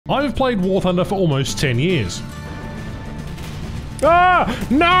I've played WarThunder for almost 10 years. Ah!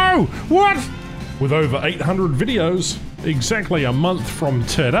 No! What? With over 800 videos, exactly a month from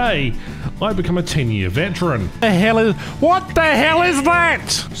today, I become a 10-year veteran. What the hell is that?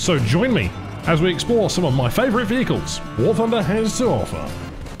 So join me as we explore some of my favourite vehicles WarThunder has to offer.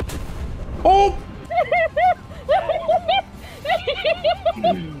 Oh!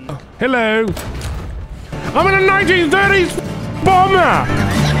 Hello. I'm in a 1930s bomber!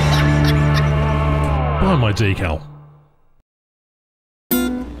 Buy my decal.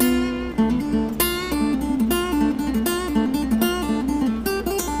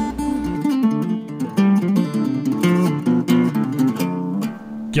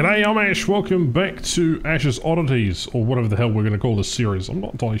 G'day, I'm Ash. Welcome back to Ash's Oddities, or whatever the hell we're going to call this series. I'm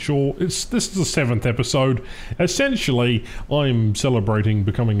not entirely sure. This is the 7th episode. Essentially, I'm celebrating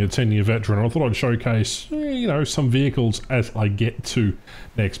becoming a 10-year veteran. I thought I'd showcase, you know, some vehicles as I get to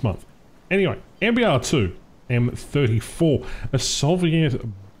next month. Anyway, MBR-2 M34, a Soviet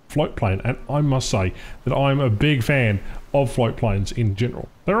float plane, and I must say that I'm a big fan of float planes in general.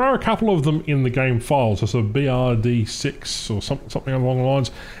 There are a couple of them in the game files. There's a BRD6 or something along the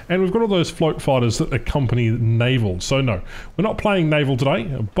lines, and we've got all those float fighters that accompany naval. So no, we're not playing naval today,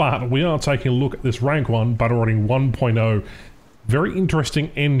 but we are taking a look at this rank 1 Buttering 1.0 very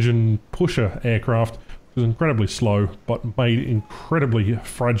interesting engine pusher aircraft. It's incredibly slow, but made incredibly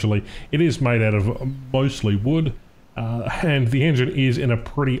fragilely. It is made out of mostly wood, and the engine is in a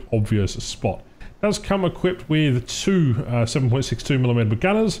pretty obvious spot. It does come equipped with two 7.62mm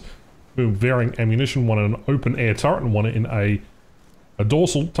gunners, with varying ammunition, one in an open air turret and one in a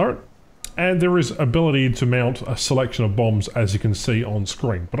dorsal turret. And there is ability to mount a selection of bombs, as you can see on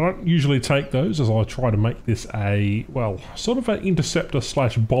screen. But I don't usually take those, as I try to make this a, well, sort of an interceptor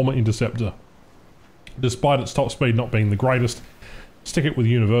slash bomber interceptor. Despite its top speed not being the greatest, stick it with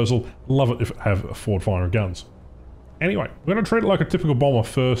universal. Love it if it have forward firing guns. Anyway, we're going to treat it like a typical bomber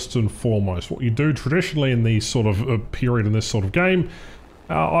first and foremost. What you do traditionally in these sort of period in this sort of game,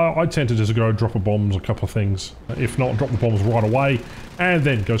 I tend to just go drop a bombs, a couple of things. If not, drop the bombs right away, and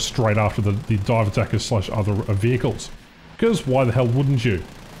then go straight after the dive attackers slash other vehicles. Because why the hell wouldn't you?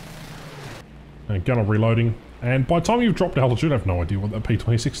 Gunner reloading, and by the time you've dropped altitude, I have no idea what that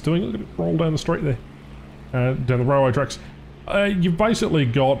P-26 is doing. Look at it roll down the street there. Down the railway tracks. You've basically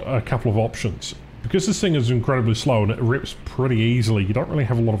got a couple of options. Because this thing is incredibly slow and it rips pretty easily, you don't really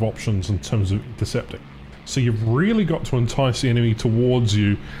have a lot of options in terms of intercepting. So you've really got to entice the enemy towards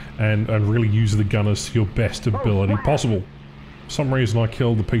you and really use the gunners to your best ability possible. For some reason I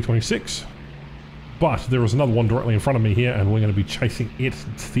killed the P-26, but there is another one directly in front of me here, and we're going to be chasing it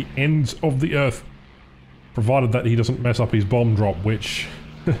to the ends of the earth. Provided that he doesn't mess up his bomb drop, which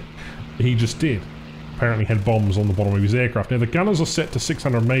he just did. Apparently had bombs on the bottom of his aircraft. Now the gunners are set to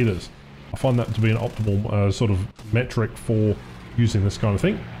 600 meters. I find that to be an optimal sort of metric for using this kind of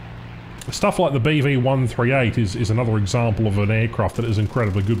thing. Stuff like the BV-138 is another example of an aircraft that is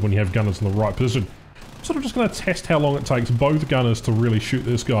incredibly good when you have gunners in the right position. I'm sort of just going to test how long it takes both gunners to really shoot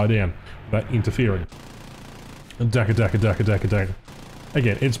this guy down without interfering. And daka daka daka daka daka.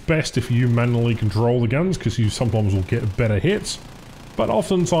 Again, it's best if you manually control the guns, because you sometimes will get better hits. But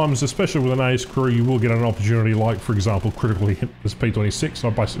oftentimes, especially with an ace crew, you will get an opportunity like, for example, critically hit this P-26. I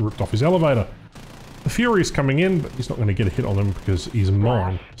basically ripped off his elevator. The Fury's coming in, but he's not going to get a hit on him because he's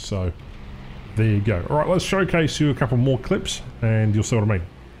mine. So, there you go. Alright, let's showcase you a couple more clips, and you'll see what I mean.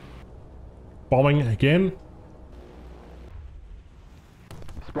 Bombing again.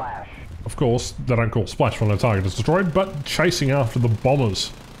 Splash. Of course, they don't call splash when the target is destroyed, but chasing after the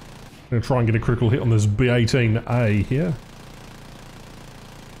bombers. I'm going to try and get a critical hit on this B-18A here.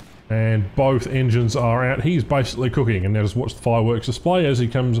 And both engines are out. He's basically cooking, and now just watch the fireworks display as he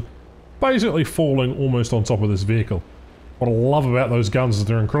comes basically falling almost on top of this vehicle. What I love about those guns is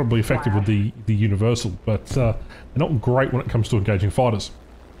they're incredibly effective with the universal, but they're not great when it comes to engaging fighters.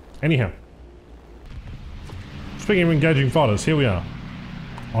 Anyhow, speaking of engaging fighters, here we are.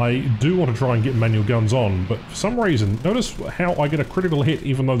 I do want to try and get manual guns on, but for some reason, notice how I get a critical hit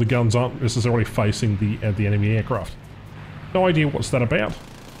even though the guns aren't necessarily facing the enemy aircraft. No idea what's that about.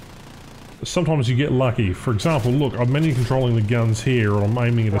 Sometimes you get lucky. For example, look, I'm manually controlling the guns here, and I'm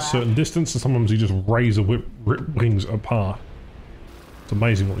aiming at a certain distance, and sometimes you just rip wings apart. It's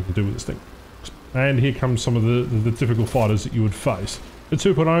amazing what you can do with this thing. And here comes some of the typical fighters that you would face. The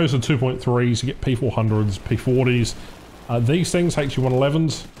 2.0s and 2.3s, you get P400s, P40s. These things,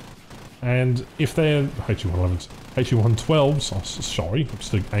 HU-111s, and if they're HU-111s, HU-112s, oh, sorry, I'm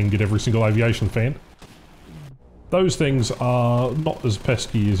just angered every single aviation fan. Those things are not as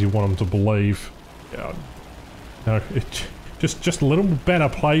pesky as you want them to believe. Just a little better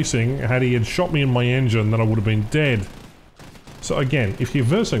placing. Had he had shot me in my engine, then I would have been dead. So again, if you're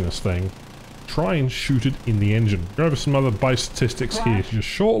versing this thing, try and shoot it in the engine. Go over some other base statistics here just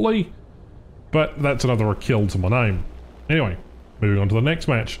shortly, but that's another kill to my name. Anyway, moving on to the next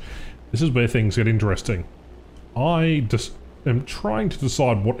match. This is where things get interesting. I just am trying to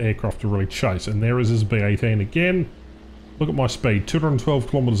decide what aircraft to really chase, and there is this B-18 again. Look at my speed, 212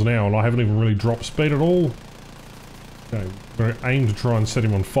 kilometers an hour, and I haven't even really dropped speed at all. Okay, I'm going to aim to try and set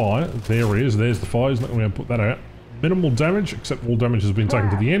him on fire. There he is, there's the fire, he's not going to put that out. Minimal damage, except all damage has been taken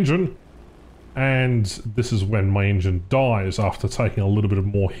to the engine. And this is when my engine dies after taking a little bit of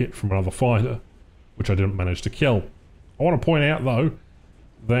more hit from another fighter, which I didn't manage to kill. I want to point out though,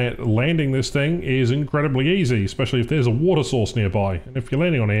 that landing this thing is incredibly easy, especially if there's a water source nearby. And if you're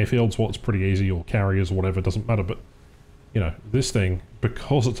landing on airfields, well, it's pretty easy, or carriers or whatever, it doesn't matter. But, you know, this thing,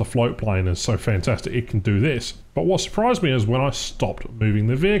 because it's a float plane, is so fantastic, it can do this. But what surprised me is when I stopped moving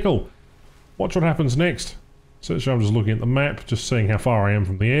the vehicle. Watch what happens next. So I'm just looking at the map, just seeing how far I am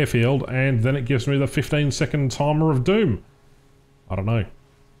from the airfield, and then it gives me the 15-second timer of doom. I don't know.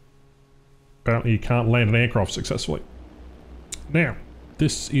 Apparently you can't land an aircraft successfully. Now,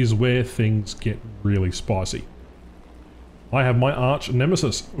 this is where things get really spicy. I have my arch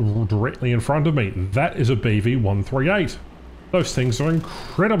nemesis directly in front of me. That is a BV-138. Those things are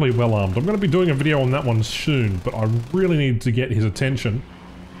incredibly well armed. I'm going to be doing a video on that one soon, but I really need to get his attention.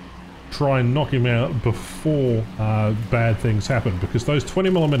 Try and knock him out before bad things happen, because those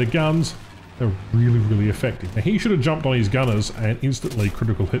 20mm guns, they're really effective. Now he should have jumped on his gunners and instantly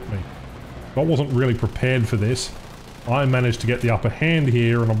critical hit me. I wasn't really prepared for this. I managed to get the upper hand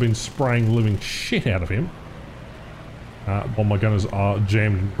here, and I've been spraying the living shit out of him while my gunners are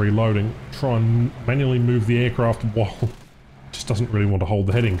jammed and reloading. Try and manually move the aircraft while it just doesn't really want to hold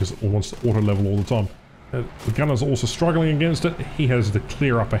the heading because it wants to auto level all the time. The gunner's also struggling against it. He has the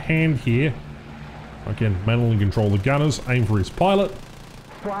clear upper hand here. Again, manually control the gunners, aim for his pilot.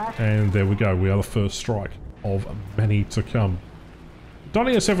 And there we go, we are the first strike of many to come.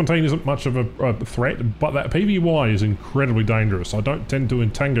 Dyna 17 isn't much of a threat, but that PBY is incredibly dangerous. I don't tend to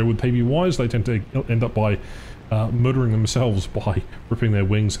entangle with PBYs, they tend to end up by murdering themselves by ripping their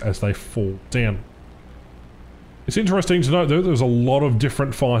wings as they fall down. It's interesting to note though, there's a lot of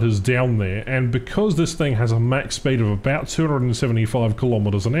different fighters down there, and because this thing has a max speed of about 275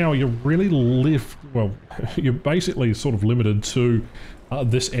 kilometers an hour, you're you're basically sort of limited to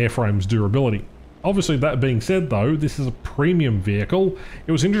this airframe's durability. Obviously, that being said though, this is a premium vehicle.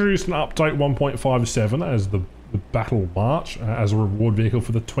 It was introduced in update 1.57 as the Battle March as a reward vehicle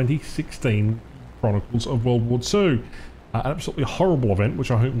for the 2016 Chronicles of World War II. An absolutely horrible event,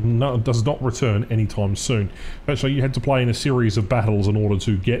 which I hope does not return anytime soon. Actually, you had to play in a series of battles in order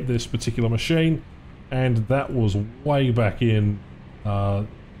to get this particular machine, and that was way back in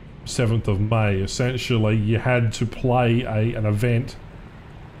 7th of May. Essentially, you had to play an event,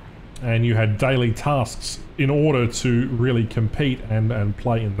 and you had daily tasks in order to really compete and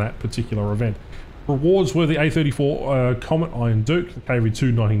play in that particular event. Rewards were the A34 Comet Iron Duke, the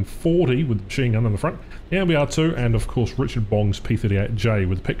KV-2 1940 with the machine gun on the front, the MBR-2, and of course Richard Bong's P-38J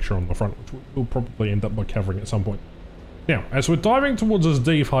with a picture on the front, which we'll probably end up by covering at some point. Now, as we're diving towards this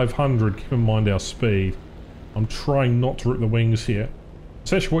D500, keep in mind our speed. I'm trying not to rip the wings here.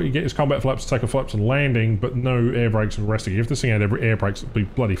 Essentially what you get is combat flaps, takeoff flaps and landing, but no air brakes and resting. If this thing had air brakes, it'd be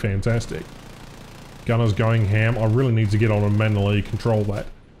bloody fantastic. Gunner's going ham. I really need to get on and manually control that.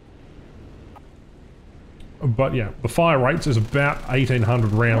 But yeah, the fire rates is about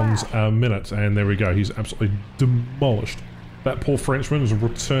 1,800 rounds a minute, and there we go, he's absolutely demolished. That poor Frenchman's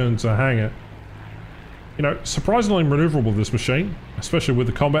returned to hangar. You know, surprisingly maneuverable, this machine, especially with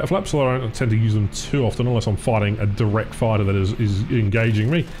the combat flaps, although I don't tend to use them too often unless I'm fighting a direct fighter that is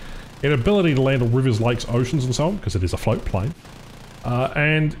engaging me. An ability to land on rivers, lakes, oceans and so on, because it is a float plane.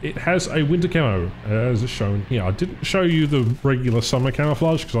 And it has a winter camo, as shown here. I didn't show you the regular summer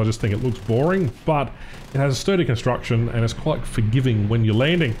camouflage because I just think it looks boring, but it has a sturdy construction and it's quite forgiving when you're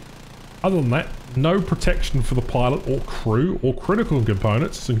landing. Other than that, no protection for the pilot or crew or critical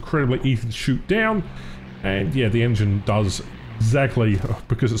components. It's incredibly easy to shoot down, and yeah, the engine does exactly,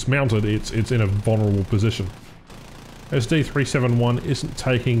 because it's mounted, it's in a vulnerable position. SD371 isn't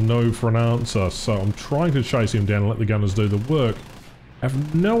taking no for an answer, so I'm trying to chase him down and let the gunners do the work. I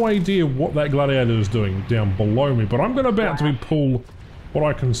have no idea what that Gladiator is doing down below me, but I'm about to pull what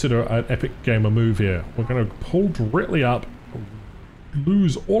I consider an epic gamer move here. We're going to pull directly up,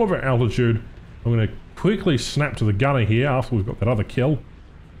 lose all of our altitude. I'm going to quickly snap to the gunner here after we've got that other kill,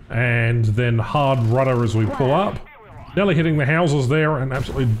 and then hard rudder as we pull up, nearly hitting the houses there and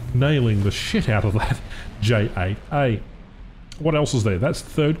absolutely nailing the shit out of that J8A. what else is there? That's the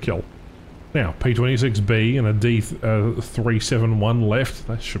third kill. Now, P26B and a D371 left.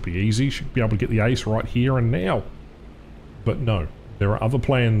 That should be easy. Should be able to get the ace right here and now. But no, there are other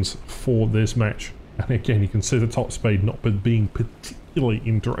plans for this match. And again, you can see the top speed not being particularly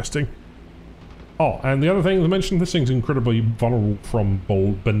interesting. Oh, and the other thing I mentioned, this thing's incredibly vulnerable from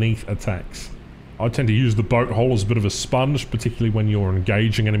beneath attacks. I tend to use the boat hole as a bit of a sponge, particularly when you're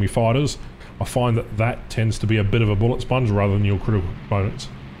engaging enemy fighters. I find that that tends to be a bit of a bullet sponge rather than your critical components.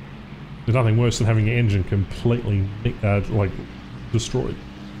 There's nothing worse than having your engine completely like destroyed.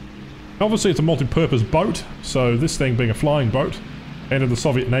 Obviously it's a multi-purpose boat, so this thing being a flying boat, entered the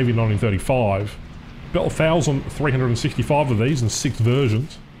Soviet Navy in 1935. Built 1,365 of these in 6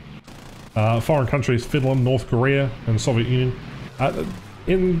 versions. Foreign countries, Finland, North Korea, and Soviet Union.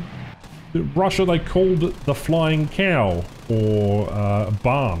 In Russia they called it the Flying Cow, or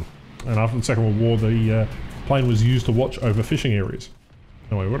barn. And after the Second World War the plane was used to watch over fishing areas.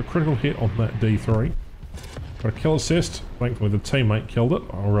 Anyway, we got a critical hit on that D3. Got a kill assist. Thankfully the teammate killed it,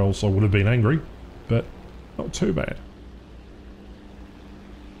 or else I would have been angry. But not too bad.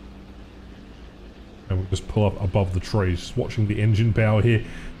 And we'll just pull up above the trees. Just watching the engine power here.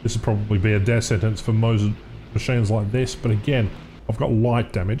 This would probably be a death sentence for most machines like this. But again, I've got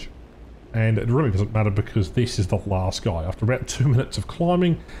light damage. And it really doesn't matter because this is the last guy. After about 2 minutes of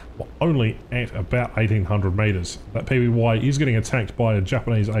climbing, we're only at about 1,800 meters. That PBY is getting attacked by a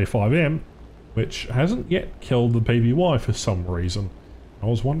Japanese A5M, which hasn't yet killed the PBY for some reason. I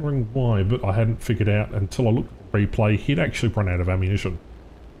was wondering why, but I hadn't figured out until I looked at the replay. He'd actually run out of ammunition.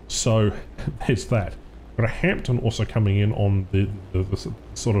 So there's that. Got a Hampton also coming in on the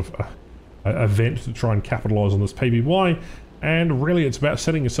sort of event to try and capitalise on this PBY. And really it's about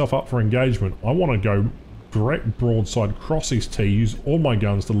setting yourself up for engagement. I want to go direct broadside cross his T, use all my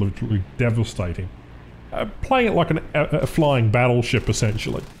guns to literally devastate him. Playing it like a flying battleship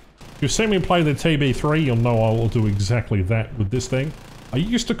essentially. If you've seen me play the TB3, you'll know I will do exactly that with this thing. I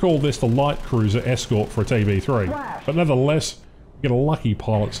used to call this the light cruiser escort for a TB3, but nevertheless, you get a lucky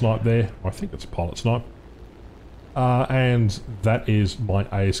pilot snipe there. I think it's a pilot snipe. And that is my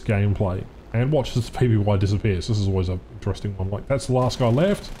ace gameplay. And watch as the PBY disappears. This is always an interesting one. Like, that's the last guy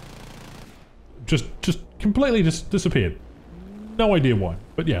left. Just completely disappeared. No idea why.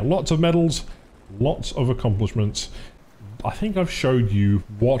 But yeah, lots of medals, lots of accomplishments. I think I've showed you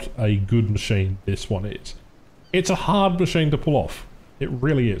what a good machine this one is. It's a hard machine to pull off. It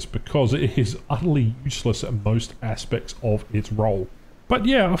really is, because it is utterly useless at most aspects of its role. But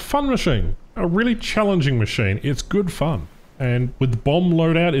yeah, a fun machine. A really challenging machine. It's good fun. And with the bomb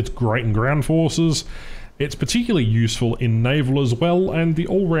loadout, it's great in ground forces. It's particularly useful in naval as well, and the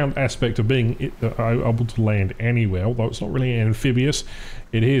all-round aspect of being able to land anywhere, although it's not really amphibious.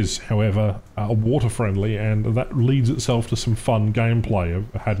 It is, however, water-friendly, and that leads itself to some fun gameplay.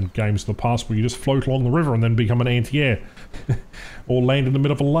 I've had games in the past where you just float along the river and then become an anti-air. Or land in the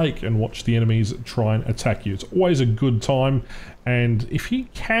middle of a lake and watch the enemies try and attack you. It's always a good time, and if you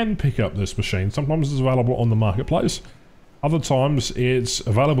can pick up this machine, sometimes it's available on the marketplace. Other times it's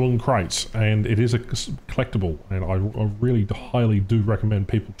available in crates, and it is a collectible, and I really highly do recommend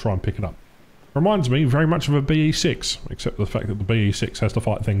people try and pick it up. Reminds me very much of a BE6, except for the fact that the BE6 has to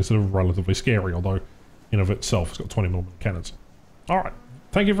fight things that are relatively scary, although in of itself it's got 20mm cannons. Alright,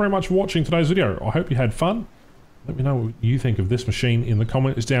 thank you very much for watching today's video. I hope you had fun. Let me know what you think of this machine in the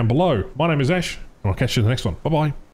comments down below. My name is Ash, and I'll catch you in the next one. Bye bye.